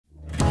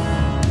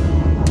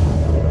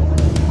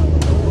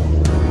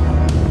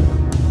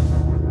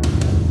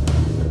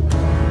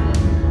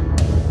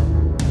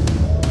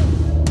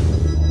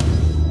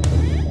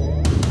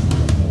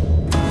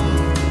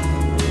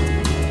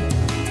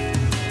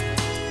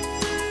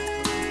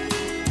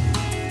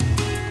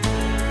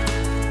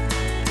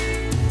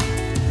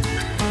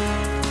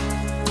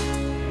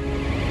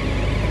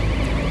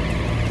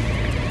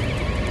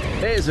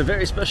Today is a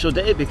very special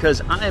day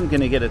because I am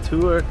going to get a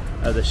tour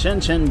of the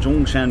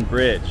Shenzhen-Zhongshan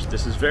bridge.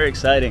 This is very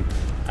exciting.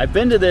 I've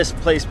been to this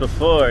place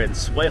before in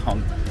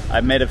Shuihong. I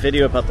made a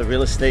video about the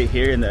real estate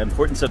here and the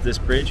importance of this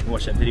bridge. You can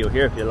watch that video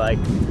here if you like.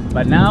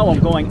 But now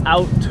I'm going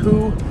out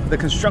to the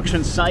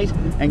construction site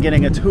and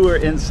getting a tour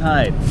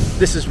inside.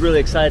 This is really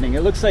exciting.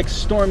 It looks like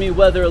stormy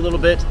weather a little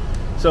bit,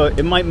 so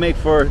it might make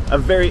for a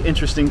very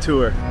interesting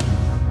tour.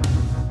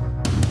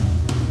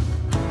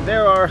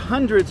 There are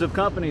hundreds of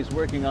companies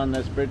working on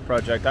this bridge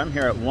project. I'm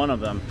here at one of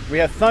them. We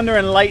have thunder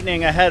and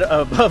lightning ahead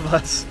above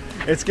us.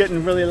 It's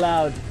getting really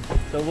loud.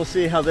 So we'll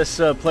see how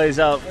this plays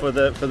out for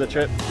the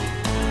trip.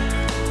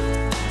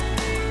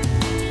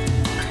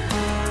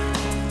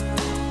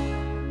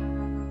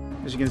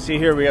 As you can see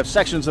here, we have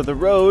sections of the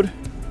road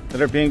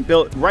that are being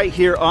built right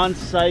here on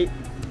site.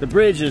 The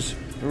bridge is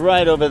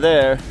right over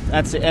there.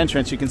 That's the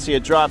entrance. You can see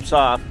it drops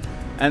off.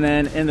 And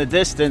then in the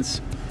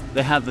distance,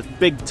 they have the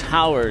big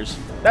towers.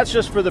 That's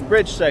just for the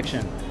bridge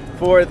section.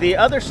 For the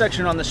other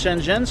section on the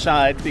Shenzhen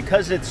side,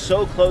 because it's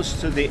so close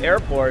to the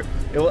airport,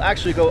 it will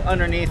actually go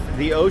underneath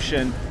the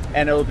ocean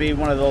and it will be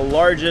one of the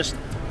largest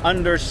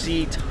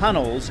undersea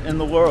tunnels in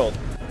the world.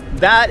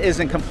 That is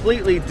a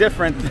completely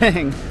different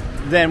thing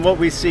than what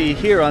we see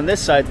here on this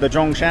side, the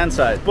Zhongshan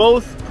side.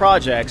 Both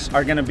projects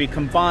are going to be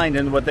combined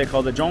in what they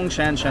call the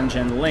Zhongshan and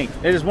Shenzhen link.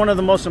 It is one of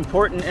the most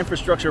important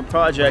infrastructure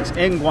projects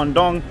in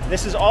Guangdong.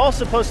 This is all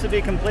supposed to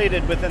be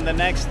completed within the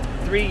next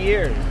 3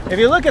 years. If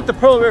you look at the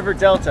Pearl River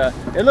Delta,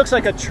 it looks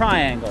like a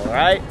triangle,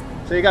 right?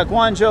 So you got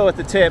Guangzhou at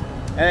the tip,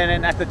 and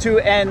then at the two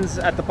ends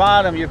at the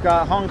bottom, you've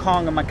got Hong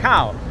Kong and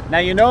Macau. Now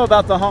you know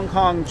about the Hong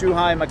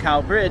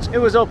Kong-Zhuhai-Macau bridge. It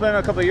was opened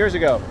a couple of years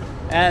ago.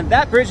 And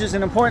that bridge is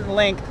an important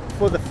link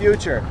for the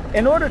future.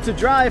 In order to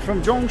drive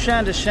from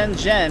Zhongshan to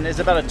Shenzhen is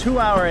about a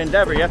 2-hour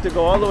endeavor. You have to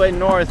go all the way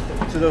north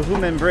to the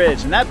Humen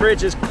Bridge. And that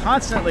bridge is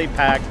constantly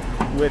packed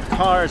with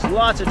cars,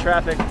 lots of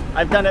traffic.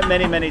 I've done it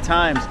many, many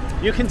times.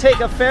 You can take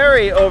a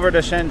ferry over to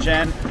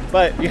Shenzhen,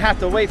 but you have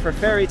to wait for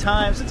ferry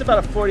times. It's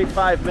about a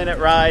 45-minute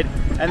ride,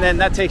 and then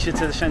that takes you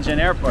to the Shenzhen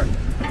airport.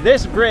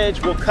 This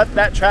bridge will cut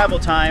that travel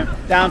time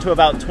down to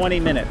about 20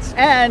 minutes.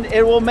 And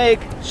it will make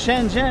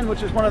Shenzhen,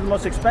 which is one of the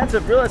most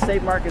expensive real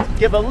estate markets,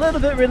 give a little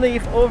bit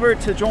relief over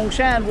to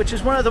Zhongshan, which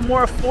is one of the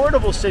more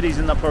affordable cities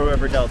in the Pearl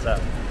River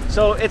Delta.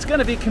 So it's going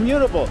to be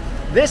commutable.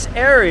 This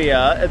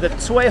area, the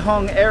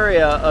Shuihong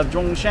area of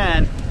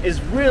Zhongshan,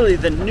 is really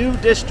the new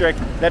district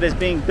that is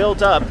being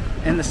built up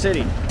in the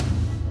city.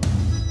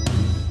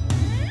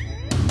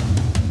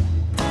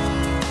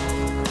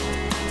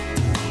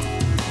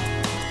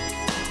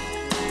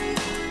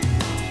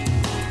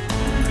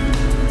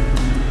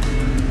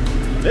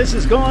 This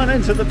is going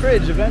into the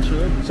bridge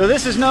eventually. So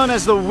this is known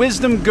as the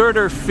Wisdom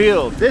Girder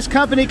Field. This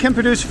company can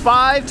produce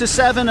 5 to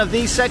 7 of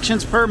these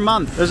sections per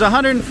month. There's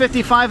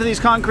 155 of these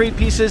concrete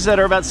pieces that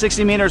are about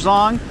 60 meters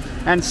long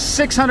and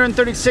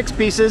 636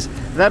 pieces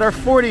that are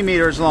 40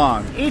 meters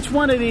long. Each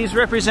one of these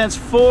represents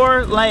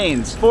 4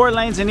 lanes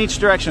in each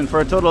direction for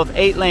a total of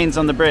 8 lanes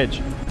on the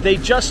bridge. They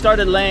just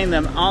started laying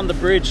them on the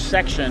bridge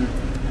section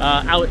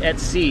out at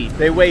sea.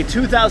 They weigh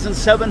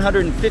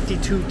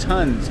 2,752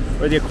 tons,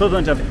 or the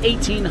equivalent of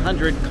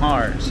 1,800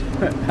 cars.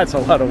 That's a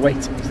lot of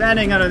weight.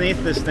 Standing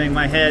underneath this thing,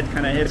 my head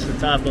kind of hits the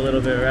top a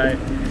little bit, right?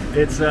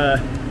 It's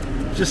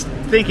just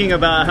thinking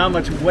about how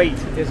much weight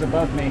is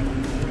above me.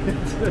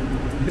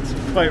 It's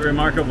quite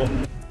remarkable.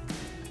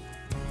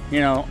 You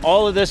know,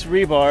 all of this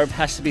rebar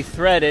has to be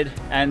threaded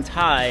and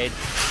tied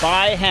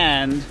by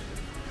hand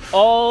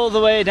all the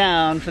way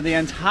down for the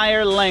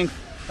entire length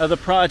of the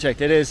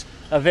project. It is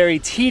a very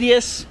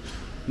tedious,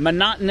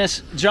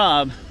 monotonous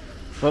job,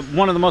 but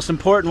one of the most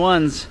important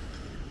ones,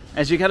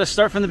 as you got to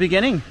start from the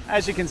beginning.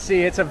 As you can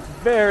see, it's a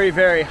very,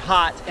 very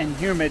hot and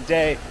humid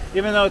day.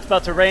 Even though it's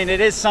about to rain,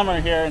 it is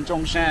summer here in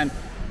Zhongshan.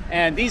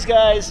 And these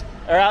guys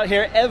are out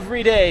here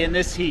every day in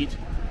this heat,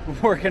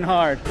 working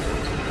hard.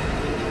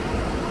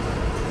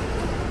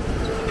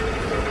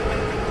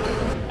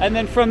 And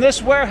then from this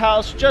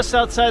warehouse, just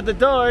outside the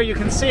door, you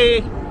can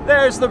see,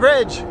 there's the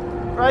bridge,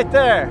 right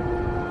there.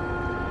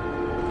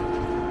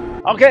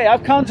 Okay,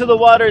 I've come to the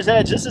water's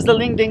edge. This is the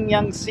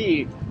Lingdingyang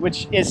Sea,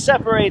 which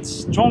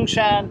separates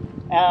Zhongshan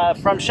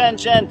from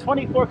Shenzhen,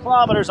 24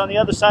 kilometers on the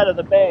other side of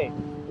the bay.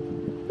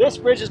 This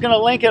bridge is going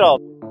to link it all.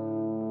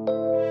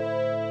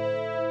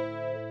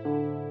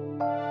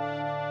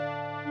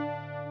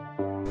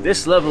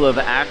 This level of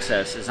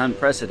access is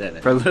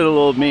unprecedented. For little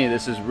old me,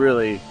 this is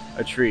really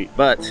a treat.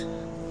 But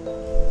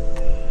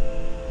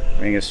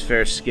being as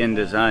fair-skinned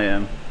as I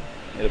am,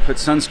 I gotta put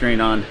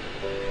sunscreen on.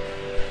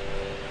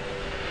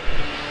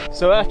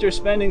 So after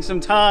spending some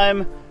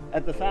time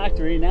at the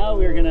factory, now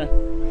we're gonna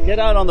get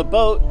out on the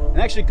boat and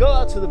actually go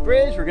out to the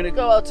bridge. We're gonna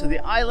go out to the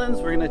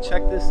islands. We're gonna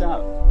check this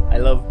out. I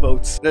love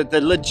boats.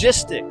 The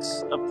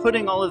logistics of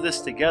putting all of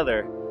this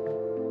together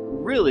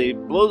really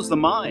blows the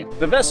mind.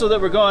 The vessel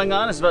that we're going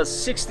on is about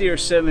 60 or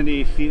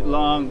 70 feet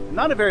long.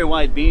 Not a very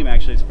wide beam,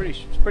 actually. It's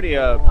pretty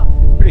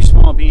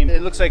small beam.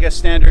 It looks like a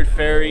standard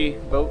ferry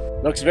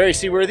boat. Looks very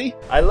seaworthy.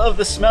 I love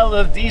the smell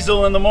of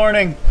diesel in the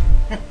morning.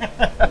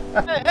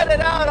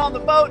 Headed out on the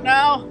boat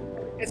now.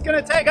 It's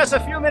going to take us a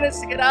few minutes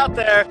to get out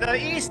there. The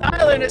East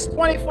Island is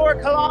 24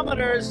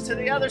 kilometers to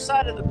the other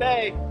side of the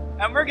bay,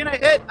 and we're going to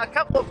hit a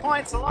couple of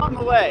points along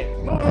the way.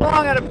 Moving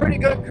along at a pretty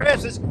good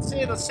crisp. As you can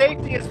see, the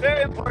safety is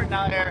very important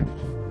out here.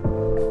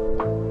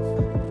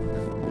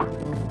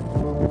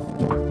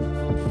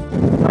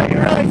 You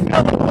really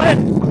feel the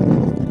wind.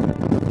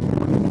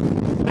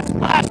 The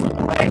splash from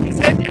the wave is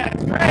in you.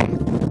 It's great.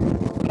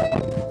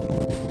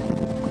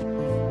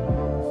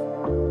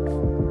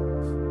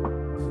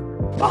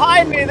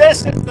 Behind me,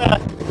 this is the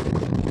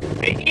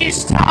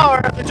east tower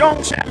of the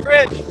Zhongshan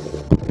Bridge.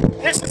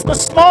 This is the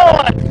small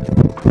one.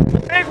 The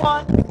big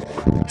one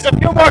is a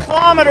few more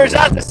kilometers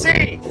out to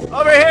sea.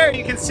 Over here,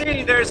 you can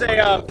see there's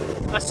a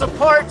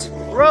support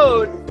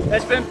road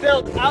that's been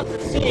built out to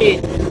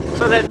sea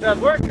so that the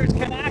workers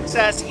can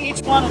access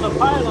each one of the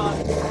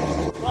pylons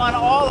going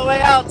all the way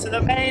out to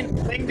the main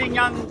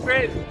Guangdong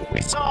Bridge.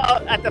 We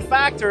saw at the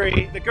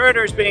factory the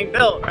girders being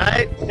built,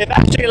 right? They've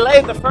actually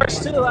laid the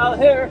first two out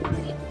here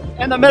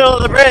in the middle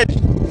of the bridge.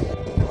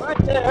 Right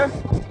there.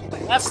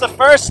 That's the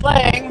first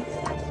laying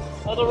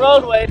of the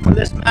roadway for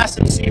this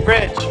massive sea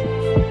bridge.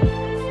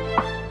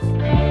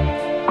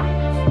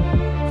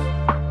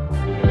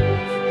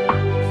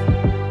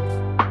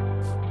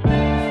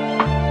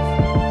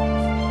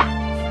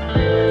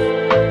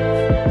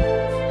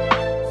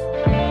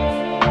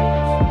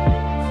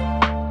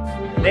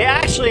 They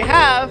actually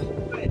have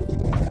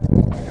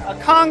a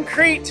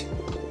concrete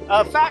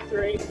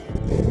factory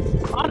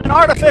on an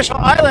artificial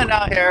island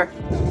out here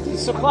to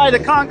supply the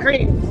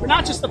concrete for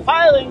not just the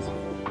pilings,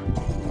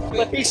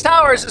 but these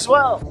towers as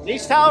well.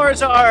 These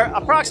towers are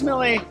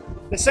approximately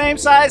the same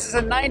size as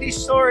a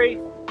 90-story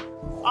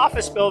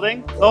office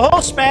building. The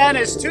whole span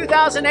is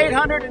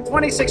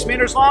 2,826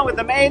 meters long, with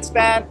the main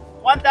span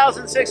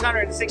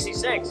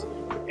 1,666.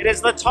 It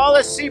is the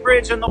tallest sea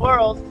bridge in the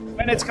world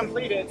when it's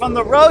completed. From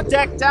the road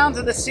deck down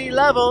to the sea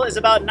level is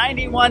about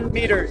 91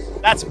 meters.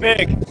 That's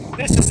big.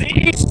 This is the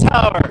East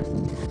Tower.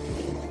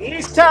 The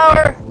East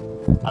Tower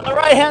on the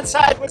right-hand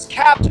side was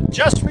capped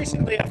just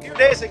recently, a few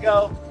days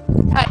ago,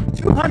 at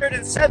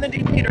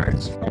 270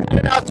 meters. We're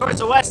headed out towards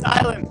the West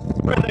Island,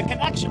 where the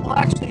connection will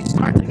actually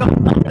start to go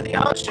under the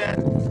ocean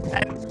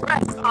and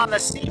rest on the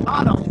sea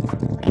bottom,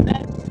 and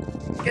then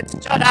gets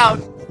shut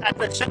out at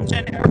the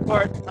Shenzhen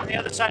airport on the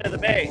other side of the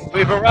bay.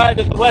 We've arrived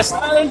at the West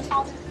Island.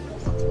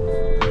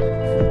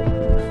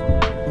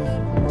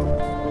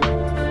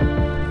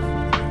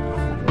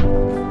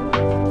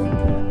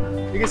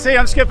 You can see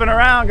I'm skipping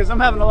around because I'm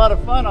having a lot of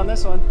fun on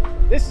this one.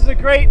 This is a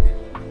great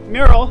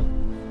mural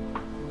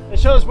that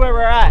shows where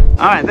we're at. All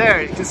right,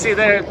 there, you can see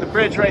there the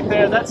bridge right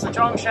there. That's the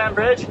Zhongshan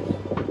Bridge,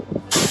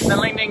 the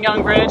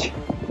Guangdong Bridge.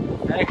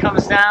 And it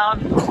comes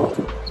down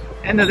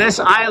into this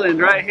island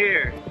right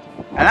here.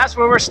 And that's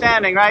where we're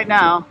standing right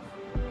now,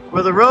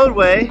 where the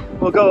roadway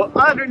will go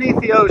underneath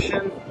the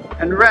ocean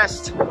and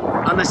rest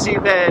on the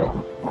seabed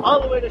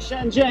all the way to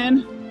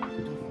Shenzhen,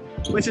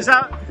 which is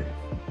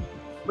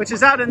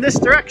out in this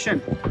direction.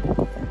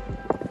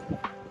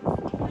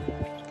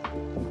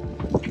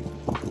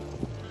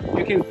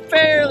 You can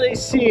barely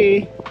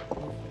see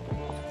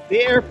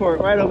the airport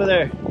right over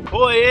there.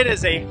 Boy, it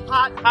is a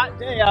hot, hot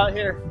day out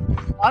here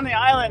on the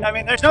island. I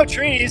mean, there's no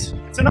trees.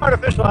 It's an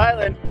artificial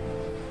island.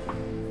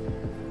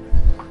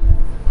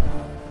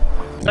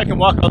 So I can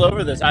walk all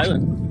over this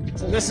island.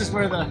 So this is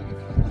where the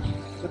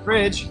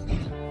bridge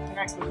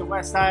connects with the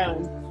West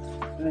Island,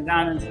 and then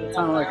down into the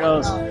tunnel it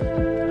goes.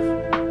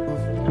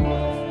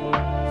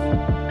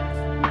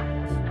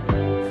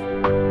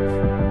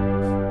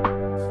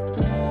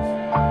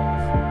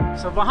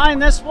 So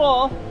behind this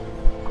wall,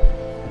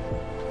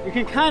 you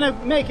can kind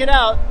of make it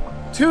out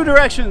two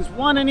directions,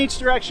 one in each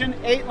direction,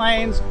 8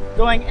 lanes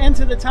going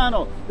into the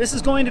tunnel. This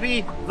is going to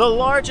be the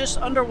largest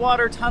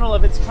underwater tunnel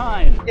of its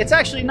kind. It's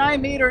actually 9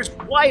 meters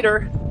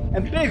wider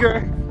and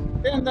bigger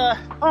than the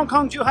Hong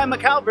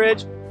Kong-Zhuhai-Macau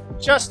Bridge,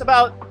 just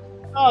about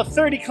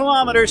 30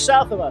 kilometers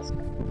south of us.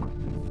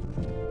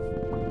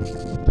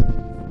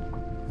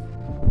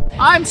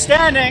 I'm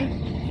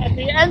standing at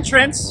the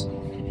entrance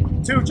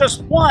to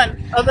just one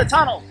of the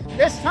tunnels.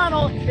 This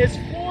tunnel is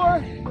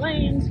 4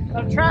 lanes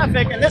of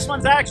traffic, and this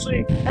one's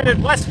actually headed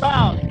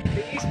westbound.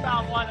 The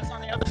eastbound one is on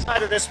the other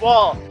side of this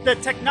wall. The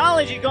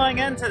technology going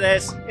into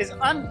this is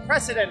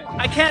unprecedented.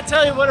 I can't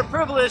tell you what a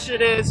privilege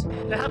it is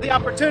to have the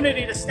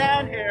opportunity to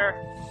stand here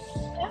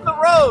in the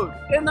road,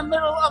 in the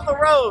middle of the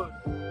road.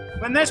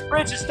 When this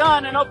bridge is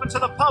done and open to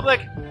the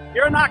public,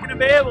 you're not going to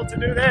be able to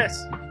do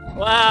this.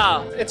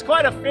 Wow, it's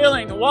quite a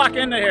feeling to walk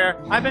into here.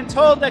 I've been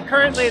told that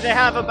currently they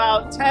have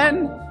about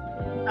 10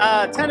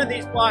 of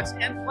these blocks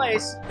in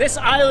place. This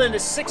island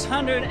is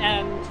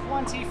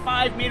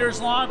 625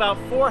 meters long, about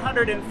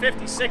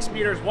 456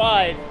 meters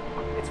wide.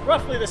 It's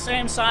roughly the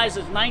same size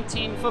as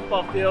 19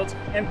 football fields,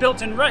 and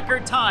built in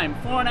record time,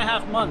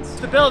 4.5 months.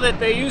 To build it,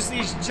 they use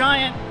these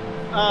giant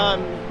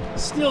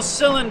steel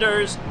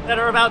cylinders that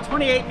are about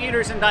 28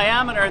 meters in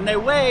diameter, and they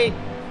weigh,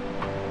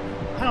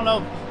 I don't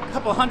know, a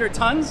couple hundred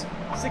tons,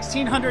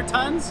 1,600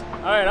 tons.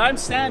 All right, I'm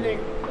standing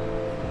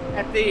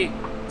at the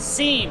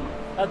seam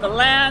of the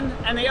land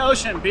and the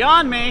ocean.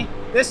 Beyond me,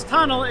 this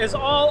tunnel is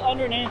all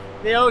underneath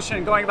the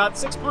ocean, going about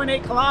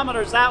 6.8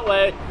 kilometers that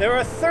way. There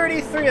are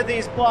 33 of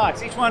these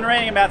blocks, each one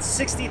weighing about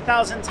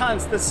 60,000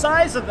 tons. The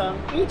size of them,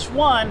 each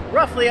one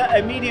roughly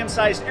a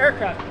medium-sized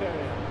aircraft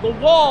carrier. The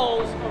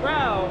walls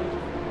around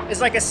is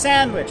like a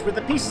sandwich, where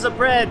the pieces of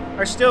bread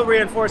are still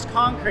reinforced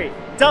concrete,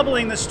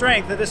 doubling the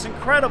strength of this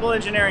incredible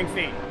engineering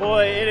feat.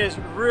 Boy, it is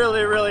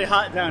really, really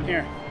hot down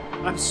here.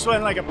 I'm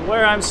sweating like a...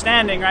 Where I'm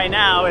standing right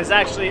now is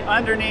actually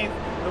underneath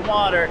the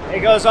water. It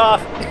goes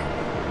off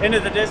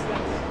into the distance.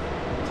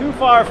 Too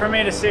far for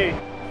me to see.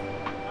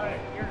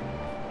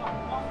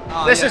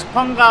 This is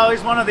Peng Gao.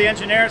 He's one of the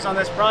engineers on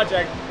this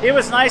project. He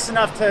was nice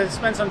enough to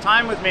spend some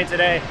time with me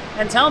today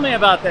and tell me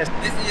about this.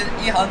 This is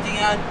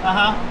Yihangjian.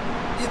 Uh-huh.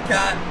 It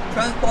can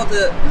transport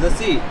the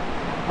sea.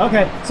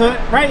 Okay, so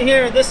right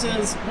here, this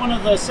is one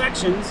of those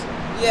sections.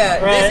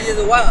 Yeah, right? This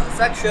is one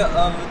section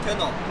of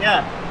tunnel.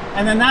 Yeah,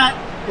 and then that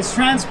is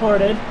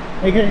transported.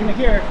 You can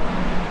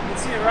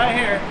see it right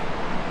here.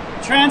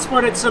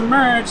 Transported,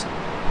 submerged,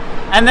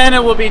 and then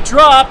it will be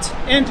dropped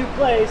into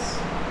place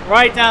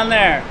right down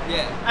there.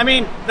 Yeah. I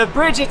mean, the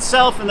bridge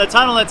itself and the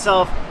tunnel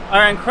itself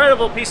are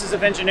incredible pieces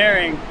of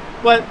engineering,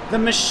 but the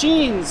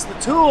machines, the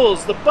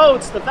tools, the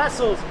boats, the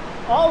vessels,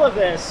 all of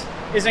this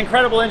is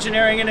incredible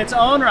engineering in its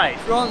own right.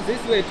 From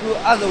this way to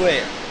other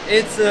way,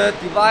 it's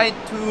divided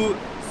to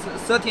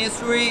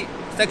 33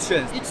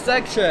 sections. Each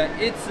section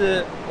is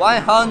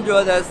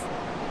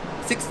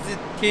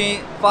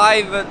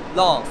 165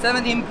 long,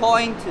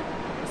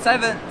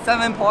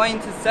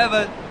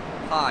 7.7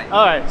 high.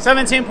 All right,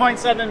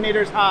 17.7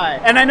 meters high.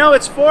 And I know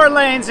it's 4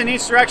 lanes in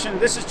each direction.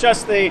 This is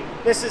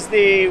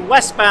the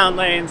westbound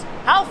lanes.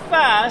 How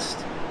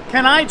fast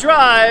can I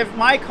drive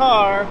my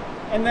car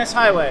in this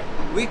highway?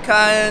 We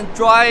can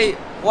drive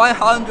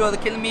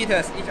 100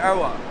 kilometers each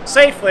hour.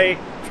 Safely,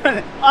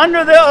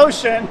 under the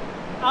ocean,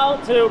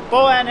 out to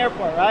Boan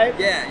Airport, right?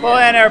 Yeah.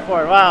 Boan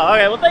Airport, wow.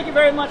 Okay, well thank you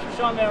very much for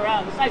showing me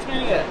around. It's nice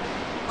meeting you.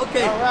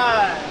 Okay. All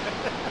right.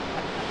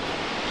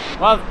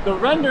 Well, the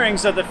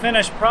renderings of the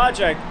finished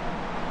project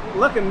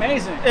look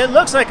amazing. It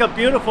looks like a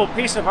beautiful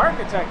piece of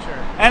architecture.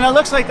 And it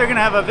looks like they're gonna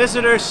have a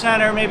visitor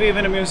center, maybe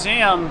even a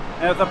museum,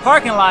 at the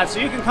parking lot, so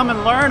you can come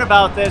and learn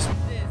about this.